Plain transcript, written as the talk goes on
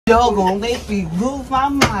Y'all gonna make me lose my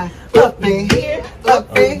mind. Up in here,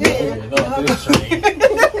 up in here.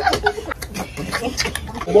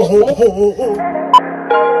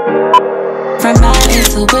 From my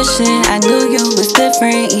intuition, I knew you was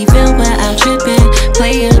different. Even when I'm tripping,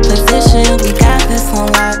 play your position. We got this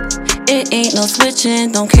on lock. It ain't no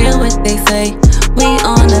switching. Don't care what they say. We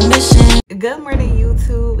on a mission. Good morning,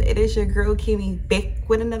 YouTube. It is your girl Kimmy back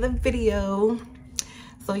with another video.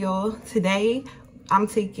 So y'all, today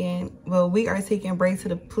we are taking Bray to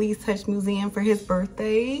the Please Touch Museum for his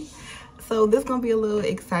birthday. So this is gonna be a little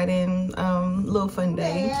exciting, little fun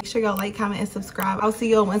day. Make sure y'all like, comment, and subscribe. I'll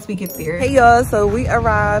see y'all once we get there. Hey y'all, so we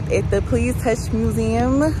arrived at the Please Touch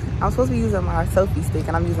Museum. I'm supposed to be using my selfie stick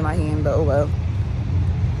and I'm using my hand, but oh well.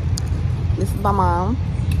 This is my mom.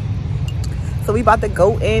 So we about to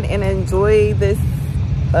go in and enjoy this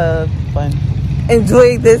fun.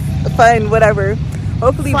 Enjoy this fun, whatever.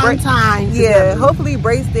 Hopefully Fun time. Yeah, together. hopefully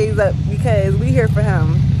Bray stays up because we here for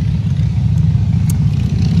him.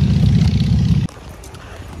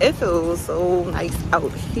 It feels so nice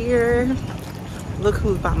out here. Look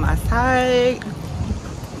who's by my side.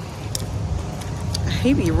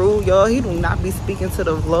 He be rude, y'all. He do not be speaking to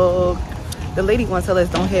the vlog. The lady gonna tell us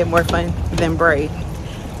don't have more fun than Bray.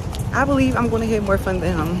 I believe I'm gonna have more fun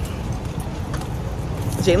than him.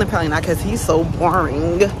 Jalen probably not because he's so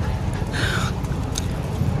boring.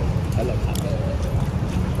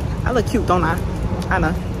 I look cute, don't I? I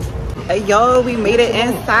know. Hey, yo, we made it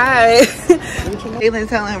inside. Jalen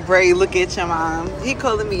telling Bray, look at your mom. He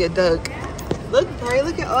calling me a duck. Look, Bray,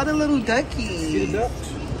 look at all the little duckies.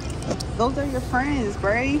 Those are your friends,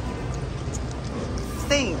 Bray.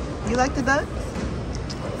 Sting, you like the ducks?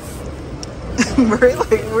 Bray,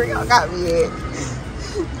 like, where y'all got me at?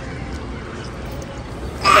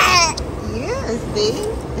 Yeah, see?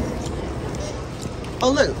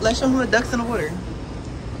 Oh, look, let's show him the ducks in the water.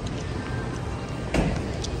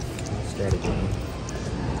 No.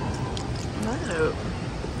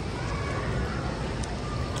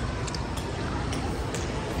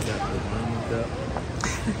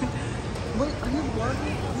 Wait, are you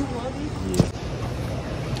vlogging? Yeah.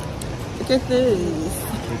 Look at this.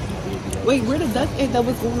 Wait, where the duck is that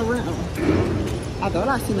was going around? I thought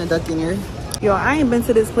I seen a duck in here. Yo, I ain't been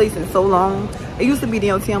to this place in so long. It used to be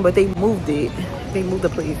downtown, but they moved it. They moved the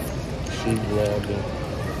place. She vlogged it.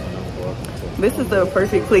 This is the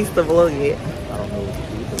perfect place to vlog it. I don't know what to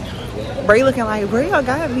do. Bray looking like, Bray, y'all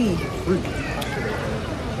got me.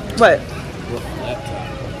 What?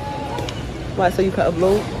 Why, so you can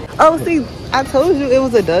upload? Oh, see, I told you it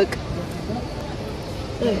was a duck.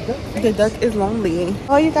 The duck is lonely.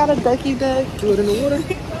 Oh, you got a ducky duck? Throw it in the water.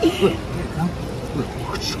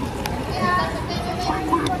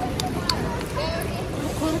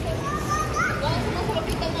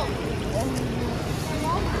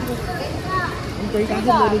 Bray got his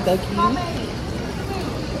little ducky.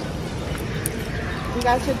 You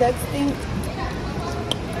got your duck stink?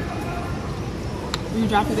 You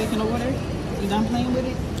drop it back in the water? You done playing with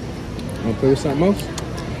it? Wanna play with something else?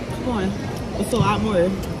 Come on. It's a lot more.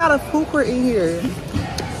 Got a food court in here.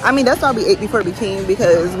 I mean, that's why we ate before we came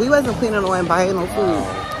because we wasn't planning on buying no food.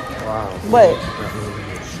 Wow. What?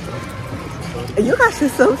 You guys are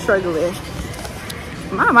so struggling.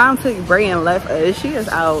 My mom took Bray and left us. She is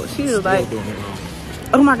out. She is like,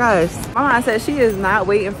 oh my gosh. My mom said she is not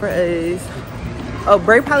waiting for us. Oh,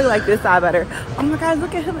 Bray probably like this side better. Oh my God,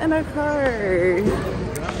 look at him in the car.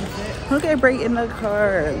 Look at Bray in the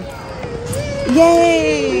car.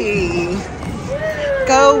 Yay!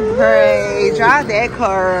 Go Bray. Drive that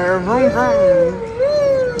car. Vroom vroom.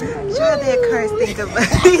 Drive that car, stink of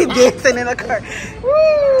dancing in the car.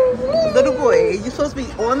 Little boy, you're supposed to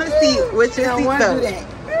be on the seat with your seatbelt.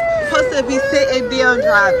 You're supposed to be sitting down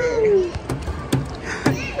driving.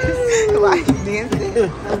 Why are you dancing?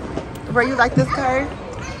 Bro, you like this car?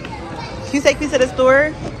 Can you take me to the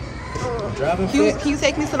store? Driving Can you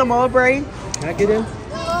take me to the mall, Bray? Can I get in? No.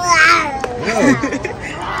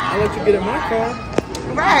 I'll let you get in my car.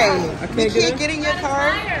 Right. You can't get in your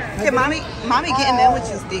car. Can mommy getting in with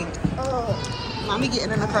you, Steve? Mommy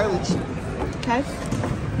getting in the car with you. Okay?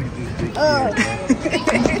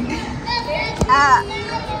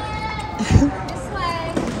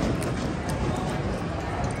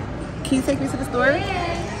 Can you take me to the store?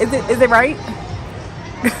 Is it right?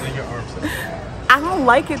 I don't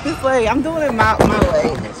like it this way. I'm doing it my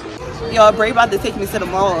way. Y'all, Bray about to take me to the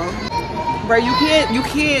mall. Bray, you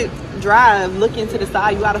can't drive looking to the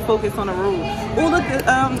side. You gotta focus on the road. Oh, look at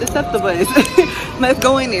the SEPTA bus. Let's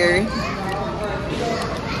go in there.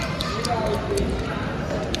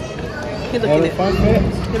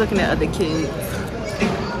 You're looking at other kids.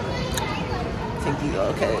 take these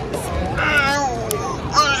off, cause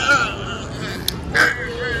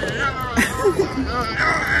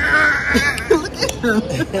look at him.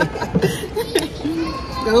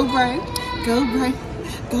 Go Bray, go Bray,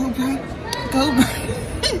 go Bray, go Bray.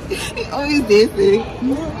 He always dancing.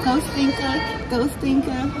 Go Stinker, go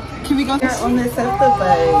Stinker. Can we go here on this at the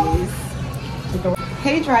bus?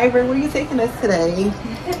 Hey driver, where are you taking us today?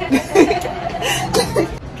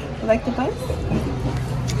 You like the bus?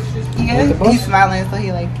 Yeah, like he's smiling, so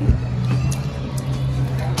he like it.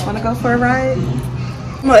 Wanna go for a ride?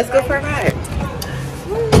 Come on, let's go for a ride.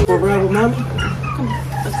 For a ride with mommy? Come on,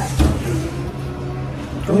 okay.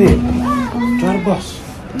 Go ahead. Drive the bus.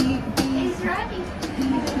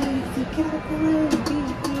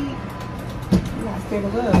 Scared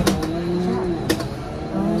of love.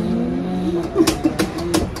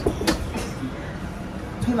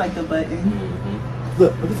 He like the button.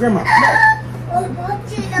 Look at grandma.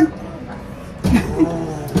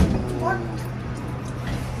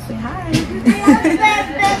 Say hi.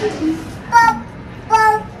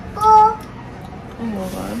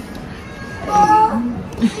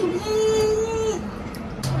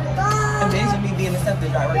 Imagine me being a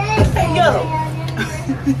septic driver. Hey, yo!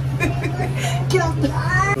 Get off the...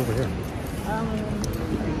 Over here. I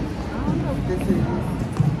don't know what this is.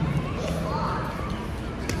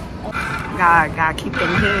 God, keep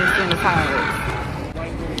them hands sanitized.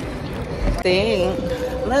 Dang.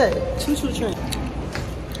 Look, choo-choo train.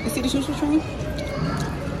 You see the choo-choo train?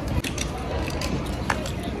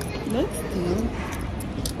 Let's see.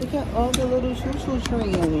 Look at all the little choo-choo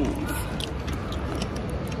trains.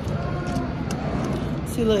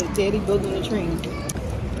 See, look, Daddy building the train.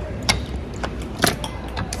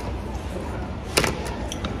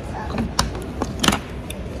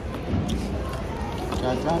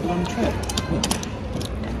 Gotta drive it on the track.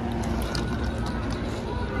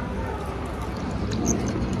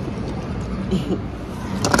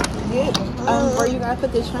 Yeah, or you gotta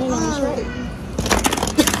put the train on the track.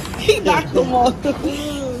 He knocked them off.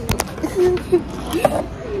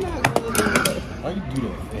 Why you do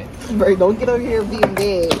that? Bray, don't get over here being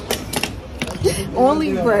bad.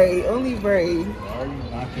 Only Bray, only Bray. Why are you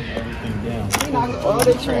knocking everything down? He knocked all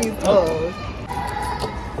the trees off.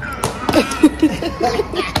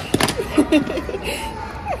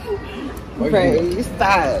 Bray,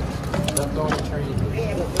 stop.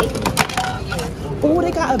 Oh,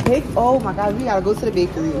 they got a bake. Oh my God, we gotta go to the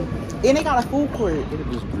bakery. And they got a food court.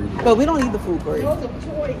 But we don't need the food court.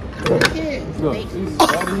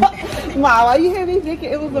 Wow, why you hear me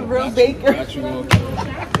thinking it was a real bakery?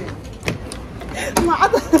 Wow, I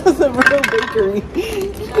thought it was a real bakery.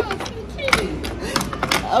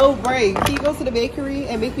 Oh, Bray, can you go to the bakery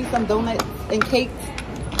and make me some donuts and cakes?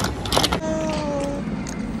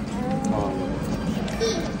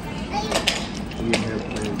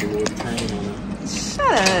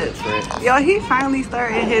 Shut up. Yo, he finally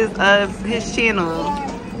started his channel.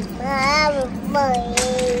 Let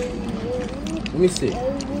me see.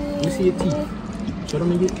 Let me see your teeth. Show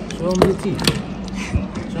them your teeth. Show them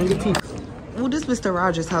your teeth. Well, this is Mr.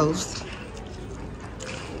 Rogers' house.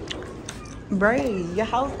 Bray, your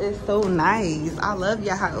house is so nice. I love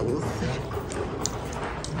your house.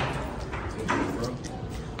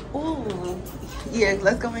 Ooh. Yeah,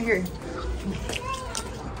 let's go in here.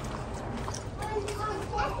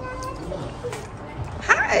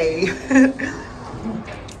 Hi.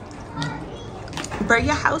 Bray,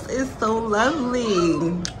 your house is so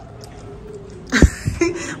lovely.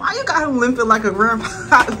 Why you got him limping like a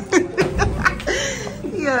grandpa?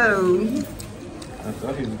 Yo. I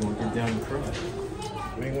thought he was going to get down the cross.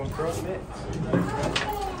 You ain't want to cross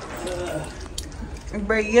that?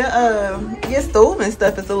 Bray, your stove and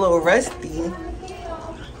stuff is a little rusty.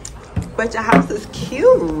 But your house is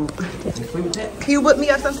cute. Can you whip me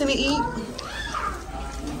up something to eat?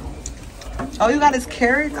 Oh, you got his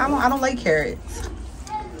carrots? I don't like carrots.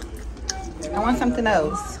 I want something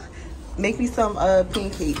else. Make me some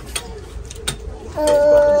pancakes.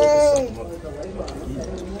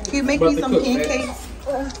 Can you make me some pancakes?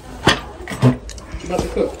 You about to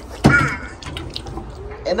cook?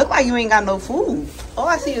 It look like you ain't got no food. All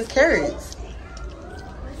I see is carrots.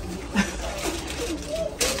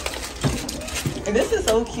 And this is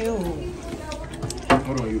so cute.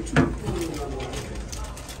 Hold on, YouTube.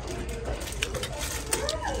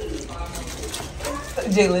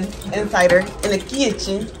 Jalen, insider in the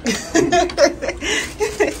kitchen.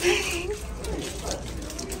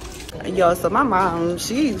 Yo, so my mom,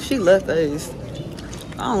 she left us.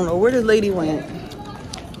 I don't know where this lady went.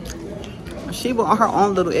 She went on her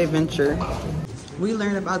own little adventure. We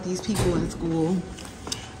learned about these people in school.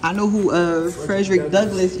 I know who Frederick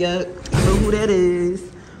Douglass, yup. I know who that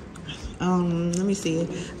is. Let me see.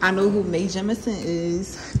 I know who Mae Jemison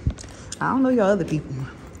is. I don't know y'all other people.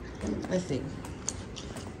 Let's see.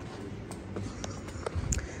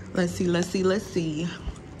 Let's see.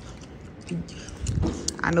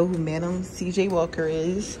 I know who Madam CJ Walker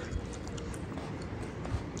is.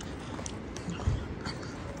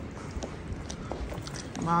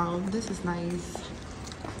 Wow, this is nice.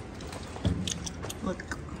 Look.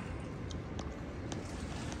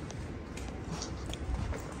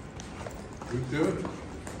 You do it?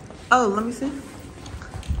 Oh, let me see.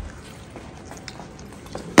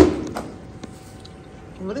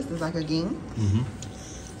 What is this, like a game? Mm-hmm.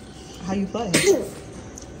 How you play?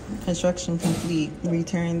 Construction complete.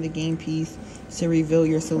 Return the game piece to reveal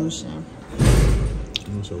your solution.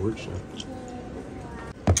 It's a workshop.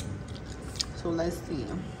 So let's see.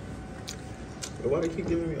 Why do they keep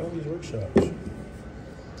giving me all these workshops?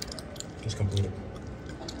 Just complete it.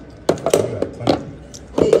 You got a plan?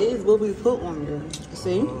 It is what we put on there.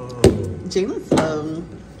 See? Jalen's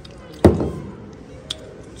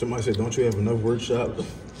Somebody said, don't you have enough workshops?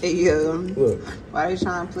 yeah. Look. Why are they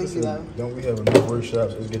trying to play you though? Don't we have enough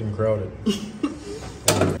workshops? It's getting crowded.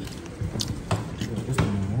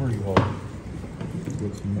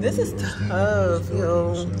 This is tough,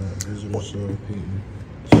 yo.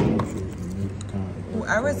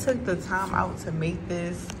 Whoever took the time out to make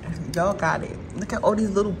this, y'all got it. Look at all these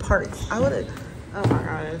little parts. I would have, oh my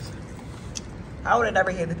gosh. I would have never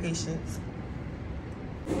had the patience.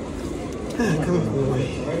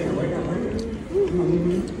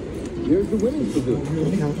 Here's the winning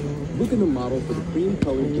pavilion. Look at the model for the cream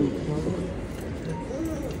colored jewelry.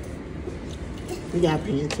 You gotta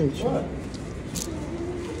pay attention.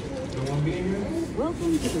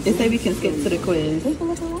 They say we can skip to the quiz. I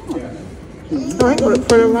ain't gonna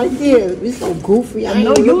put it right there. We so goofy. I No,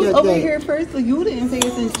 ain't you look was at over that. here first, so you didn't pay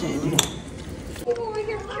attention. You go over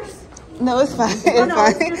here first. No, it's fine. It's Oh, no,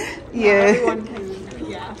 fine. it's just, Yeah. everyone can,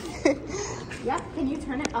 yeah. Yep, can you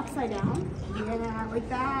turn it upside down? Yeah, like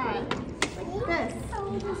that. Like this.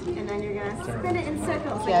 And then you're gonna spin it in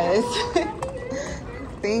circles. Yes.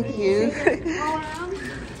 Thank you. All around.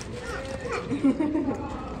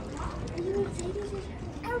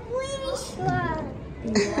 A wish love.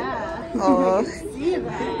 Yeah. Oh. See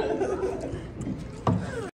that.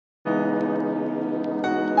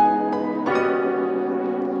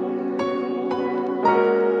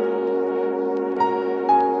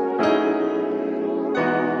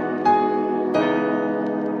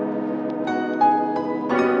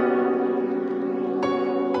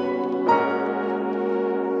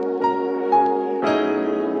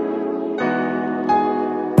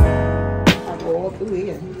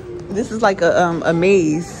 This is like a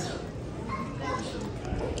maze.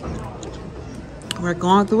 We're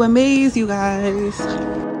going through a maze, you guys.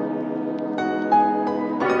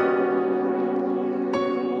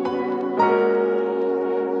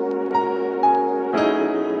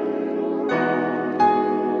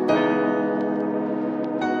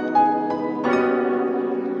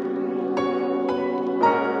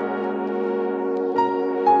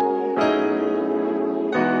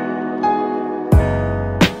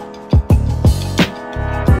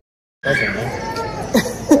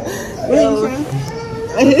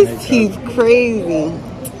 His teeth crazy.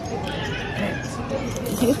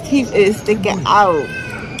 His teeth is sticking out.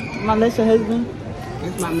 Mom, that's your husband?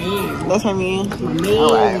 That's my man. That's her man? That's my man.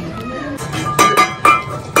 All right.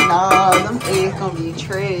 No, them eggs gonna be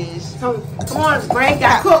trash. Come on, Bray,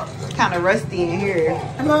 got cook. Kind of rusty in here.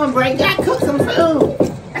 Come on, Bray, got cook some food.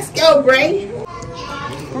 Let's go, Bray.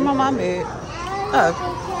 Where my mom at? Oh.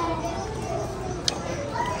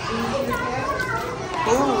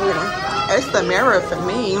 Ooh, it's the mirror for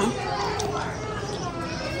me.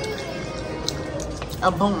 A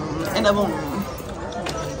boom, and a boom,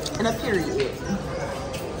 and a period.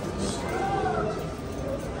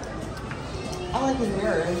 I like his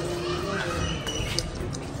mirror.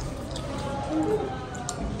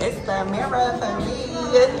 It's the mirror for me.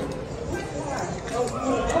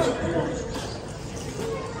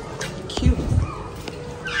 Cute.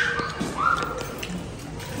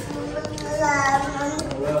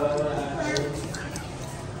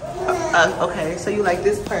 Okay, so you like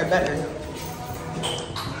this part better.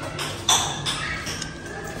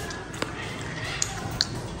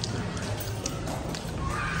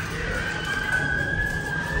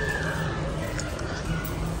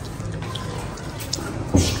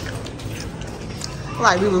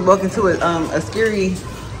 Like we was walking to a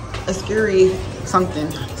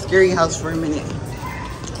scary house for a minute.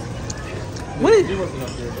 What?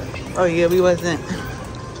 Oh yeah, we wasn't.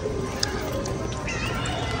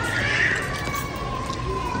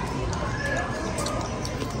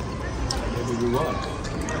 You was.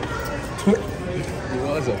 You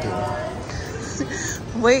was up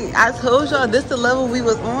here. Wait, I told y'all this the level we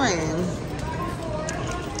was on.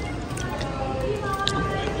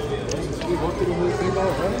 We walked through the whole thing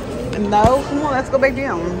out, right? No, come on, let's go back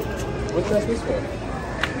down. What's that this for?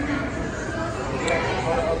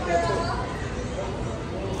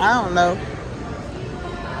 I don't know.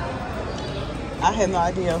 I have no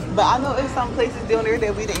idea. But I know there's some places down there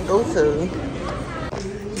that we didn't go to.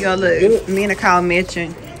 Y'all look, me and a cow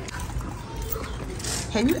matching.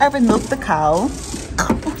 Have you ever milked a cow?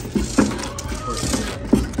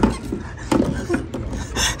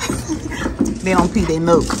 They don't pee, they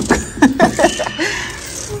milk.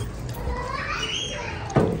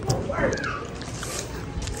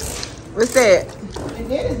 What's that? And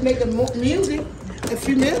then it's making music a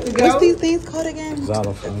few minutes ago. What's these things called again?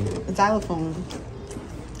 Xylophone. Xylophone.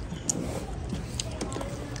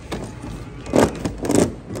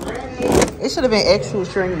 It should have been actual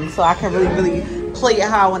strings so I can really play it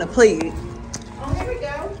how I want to play it. Oh, here we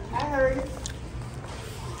go. I heard it.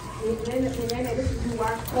 And then this is who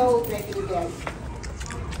I clothes back in the day.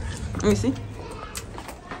 Let me see.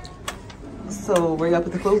 So where y'all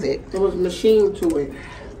put the clothes at? There was a machine to it.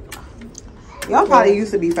 Y'all probably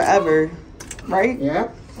used to be forever, right? Yeah,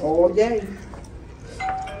 all day.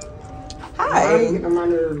 Hi. Getting on my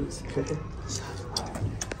nerves.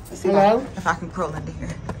 Let's see Hello? if I can crawl into here.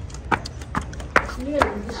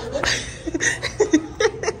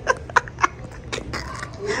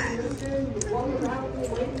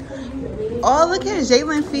 Oh, look at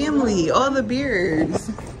Jalen family. All the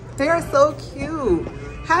beards. They are so cute.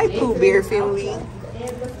 Hi, Pooh Bear family.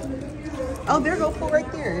 Oh, there go Pooh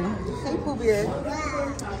right there. Hey, Pooh Bear.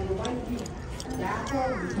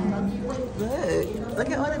 Look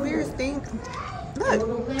at all the bears think. Look.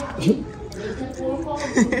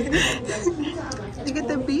 Look at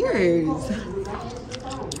the beards.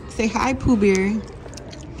 Say hi, Pooh Bear.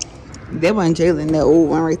 That one, Jalen, that old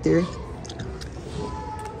one right there.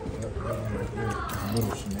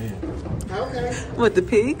 Okay. What, the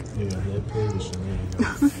pig? Yeah, that pig is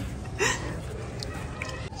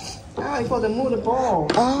I supposed to move the ball.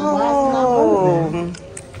 Oh.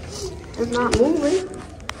 It's not moving.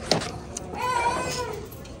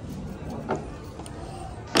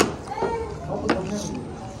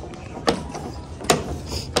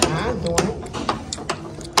 I'm doing it.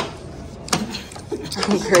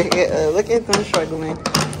 Great. Look at them struggling.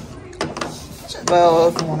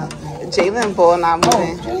 Well, Jalen ball not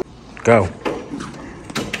moving. Go.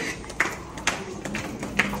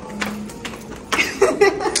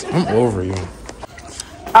 I'm over you.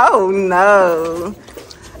 Oh no.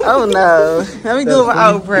 Oh no. Let me do it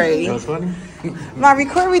without Bray. That was funny? My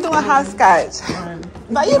record me doing hopscotch.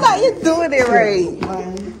 But you're doing it right.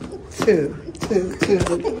 1, 2, 2, 2.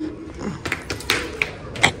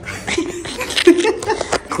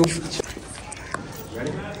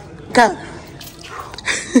 Go.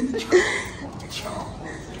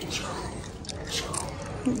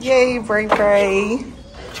 Yay, Bray.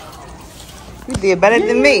 You did better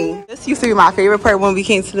than me. This used to be my favorite part when we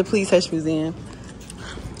came to the Please Touch Museum.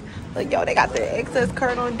 Like, yo, they got the access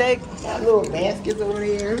card on deck. Got little baskets over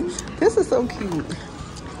there. This is so cute.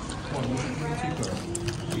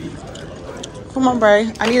 Come on,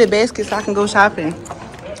 Bray. I need a basket so I can go shopping.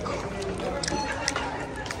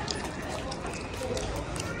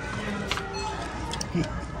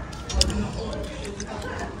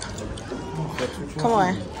 Come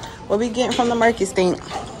on. What we getting from the market stink?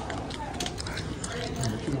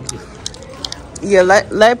 Yeah,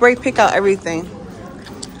 let Bray pick out everything.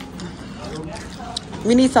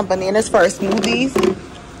 We need some bananas for our smoothies.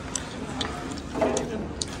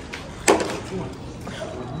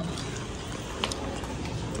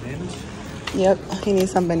 Yep, he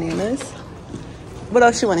needs some bananas. What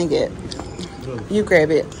else you want to get? You grab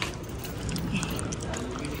it.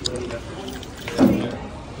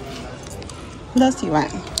 What else do you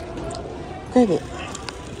want? Grab it.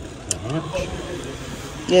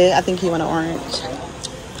 Yeah, I think you want an orange.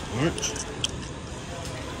 Orange?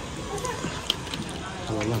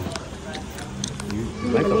 You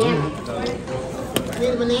like a lemon? Need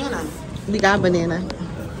a banana. We got banana.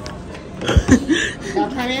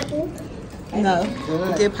 Got pineapple? No,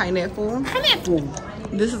 we did pineapple. Pineapple.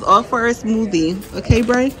 This is all for our smoothie. Okay,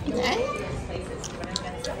 Bray? Okay.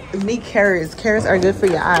 Need carrots. Carrots are good for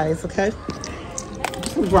your eyes, okay?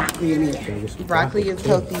 Put broccoli in there. Broccoli is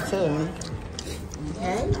healthy too.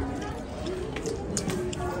 Okay.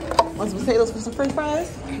 Want some potatoes for some french fries?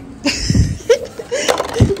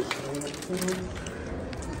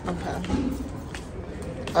 Okay.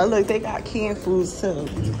 Oh look, they got canned foods too.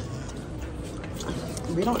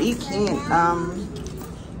 We don't eat canned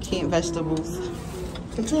vegetables.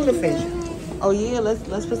 Some tuna fish. Oh yeah,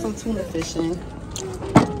 let's put some tuna fish in.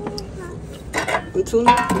 With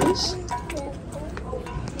tuna fish.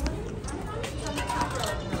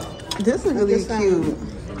 This is really cute.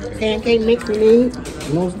 Pancake mix we need.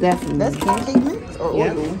 Most definitely. That's pancake mix or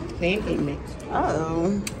Yep. oil? Pancake mix. Oh.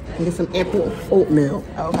 And get some apple oatmeal.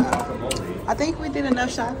 Okay. I think we did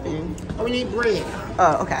enough shopping. Oh, we need bread.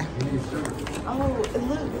 Oh, okay. Oh,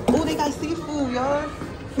 look. Oh, they got seafood, y'all.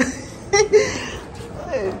 Look.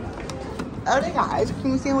 Oh, they got ice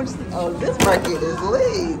cream sandwiches. Oh, this market is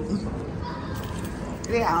lit.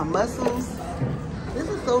 They got mussels. This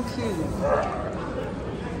is so cute.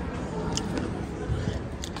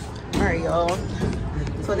 All right, y'all.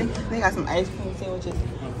 So they got some ice cream sandwiches.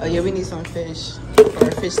 Oh yeah, we need some fish for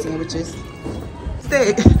our fish sandwiches. What's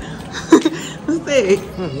that? What's that?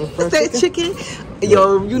 What's that chicken?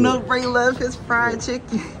 Yo, you know Bray love his fried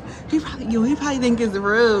chicken. He probably think it's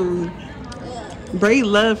rude. Bray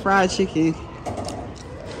love fried chicken.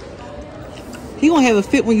 He gonna have a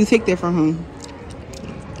fit when you take that from him.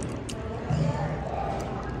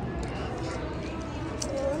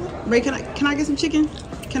 Bray, can I get some chicken?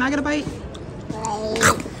 Can I get a bite?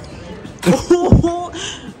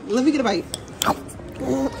 Let me get a bite.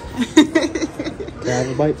 Can I have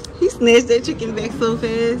a bite? He snatched that chicken back so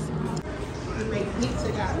fast. We make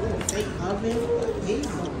pizza, got a little fake oven.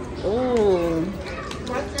 Oh.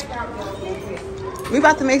 We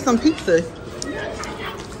about to make some pizza.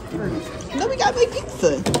 No, we gotta make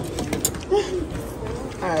pizza.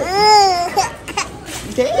 Alright.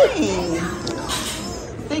 Dang.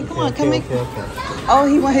 Hey, come on, come make. Oh,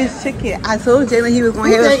 he want his chicken. I told Jalen he was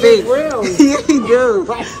gonna have a steak. Yeah, he do.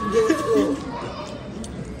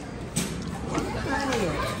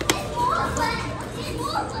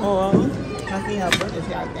 Oh, I see how burgers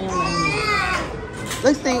got down.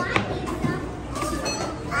 Let's think.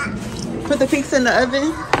 Put the pizza in the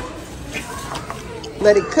oven.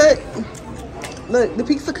 Let it cook. Look, the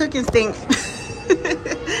pizza cooking stink.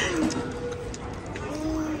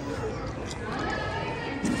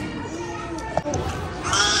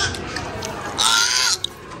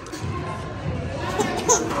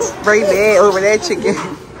 Bray mad over that chicken.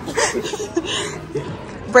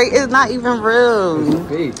 Bray is not even real. It's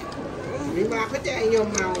big. You gotta put that in your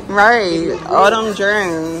mouth. Right, all them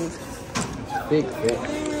germs. Big.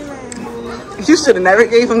 You should have never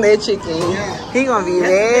gave him that chicken. Yeah. He gonna be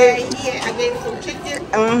mad. I gave him some chicken.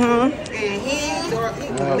 Mm-hmm. And he was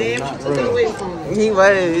No, mad not she took it real. away from him. He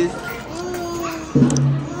was.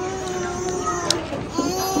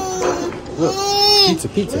 Look,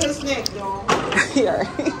 pizza. Where's the snack, dog? Yeah.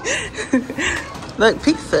 Look,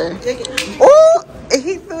 pizza. Take it. Oh,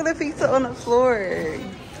 he threw the pizza on the floor.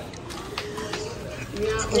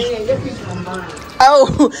 Yeah, your pizza gonna burn.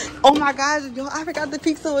 Oh my gosh, yo, I forgot the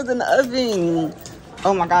pizza was in the oven.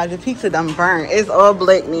 Oh my gosh, the pizza done burnt. It's all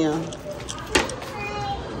black now.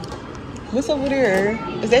 What's over there?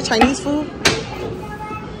 Is that Chinese food?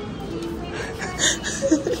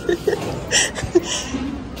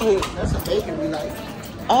 Wait. That's a bakery like.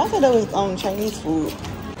 Oh, I thought that was Chinese food.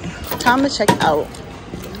 Time to check out.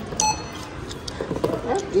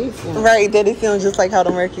 That's decent. Right, that it sounds just like how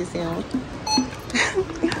the Mercury sound.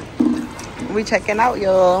 We checking out,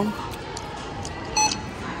 y'all.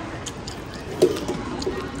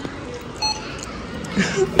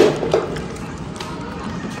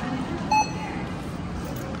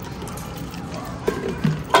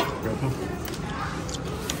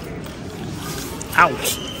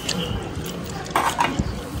 Ouch.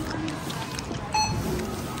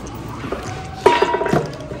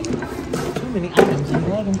 Many items in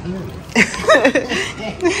bag and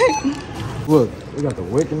Look, we got the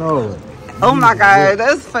wick and all that. Oh my god,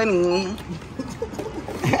 that's funny.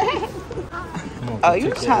 Oh, you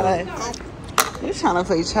trying to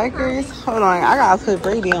play checkers? Hold on, I gotta put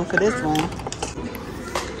Brady on for this one.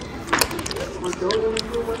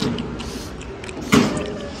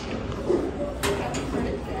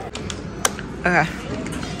 Okay.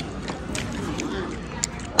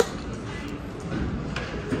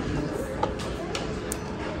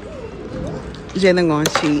 Jalen gonna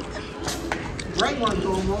cheat. Right one to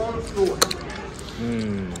them all the floor.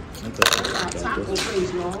 That's Got taco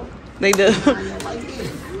place, y'all. They do. Right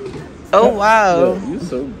there. Oh wow. You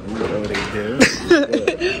so good over there.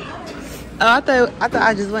 Oh, I thought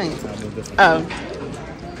I just went. Oh.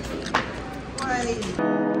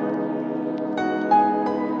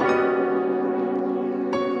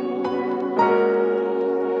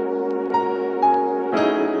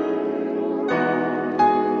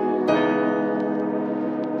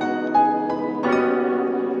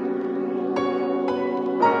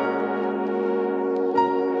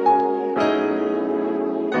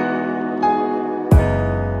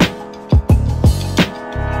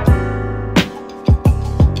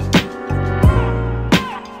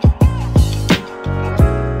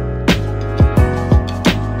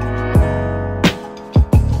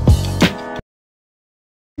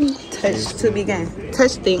 touch to begin.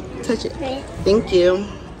 Touch it. Thank you.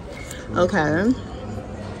 Okay.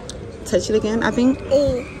 Touch it again, I think.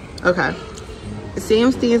 Okay.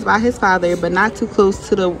 Sam stands by his father, but not too close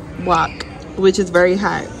to the wok, which is very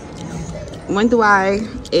hot. When do I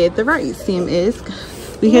add the rice? Sam is.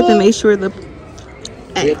 We have to make sure the.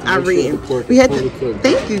 I read. We had to.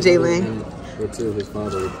 Thank you, Jalen.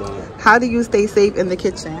 How do you stay safe in the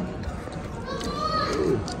kitchen?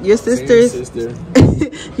 Your sister's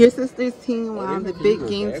your sister's team won the big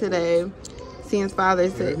game today. Sam's father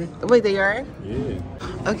said, wait, they are? Yeah.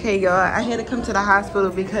 Okay, y'all, I had to come to the hospital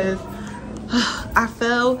because I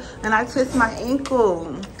fell and I twisted my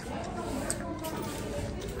ankle.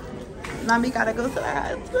 Mommy gotta go to the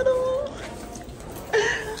hospital.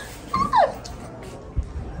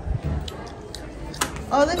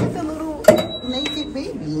 Oh, look at the little naked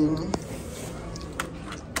baby.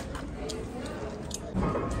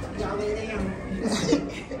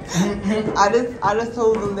 I just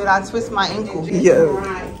told them that I twist my ankle. Yo.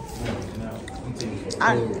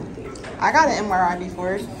 I got an MRI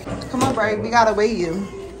before. Come on, Bray, we gotta weigh you.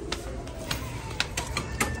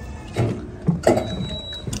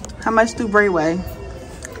 How much do Bray weigh?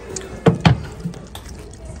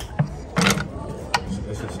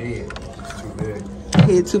 That's his head. It's too big.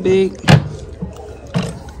 Head too big.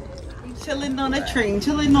 Chilling on a train,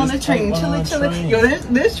 chilling. Yo,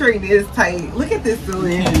 this train is tight. Look at this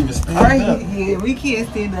ceiling. Alright, yeah, we can't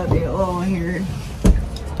stand up at all here.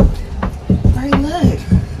 Alright, look.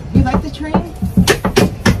 You like the train?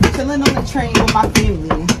 Chilling on the train with my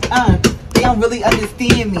family. They don't really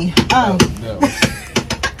understand me.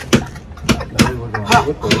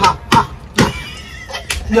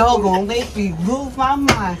 Y'all gonna make me lose my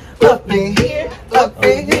mind. Up in here.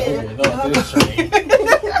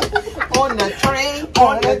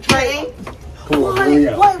 On the train. What?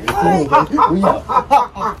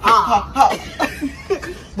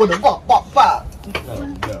 With a pop.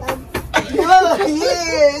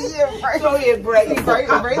 Yeah, Bray. Go ahead, Bray.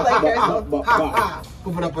 Bray like that.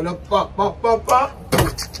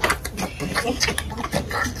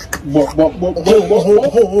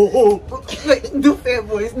 Do fat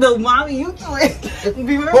boys. No, mommy, you do it.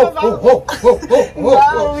 Remember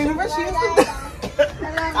she used to.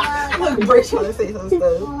 Look, Bray trying to say some stuff.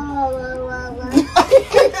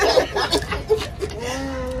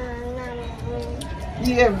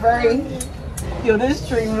 Yeah, Bray. Yo, this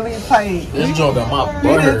tree really tight. This joint got my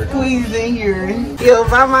butter. Squeeze in here. Yo,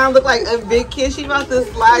 my mom look like a big kid. She about to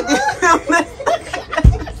slide down.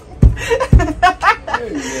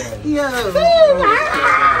 Yo.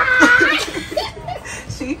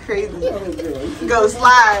 She crazy. Go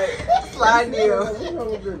slide. Slide you.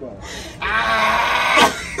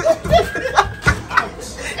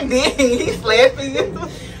 Dang, he's slapping you.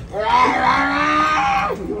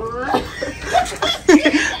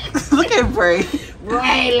 Look at Bray.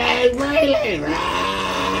 Braylon.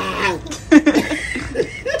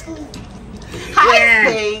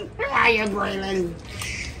 Hi, Braylon.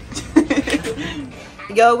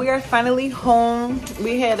 Yo, we are finally home.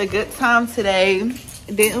 We had a good time today,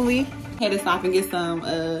 didn't we? Had to stop and get some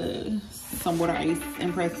water ice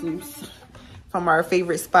and pretzels from our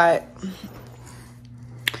favorite spot.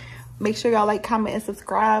 Make sure y'all like, comment, and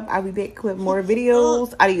subscribe. I'll be back with more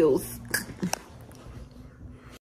videos. Adios.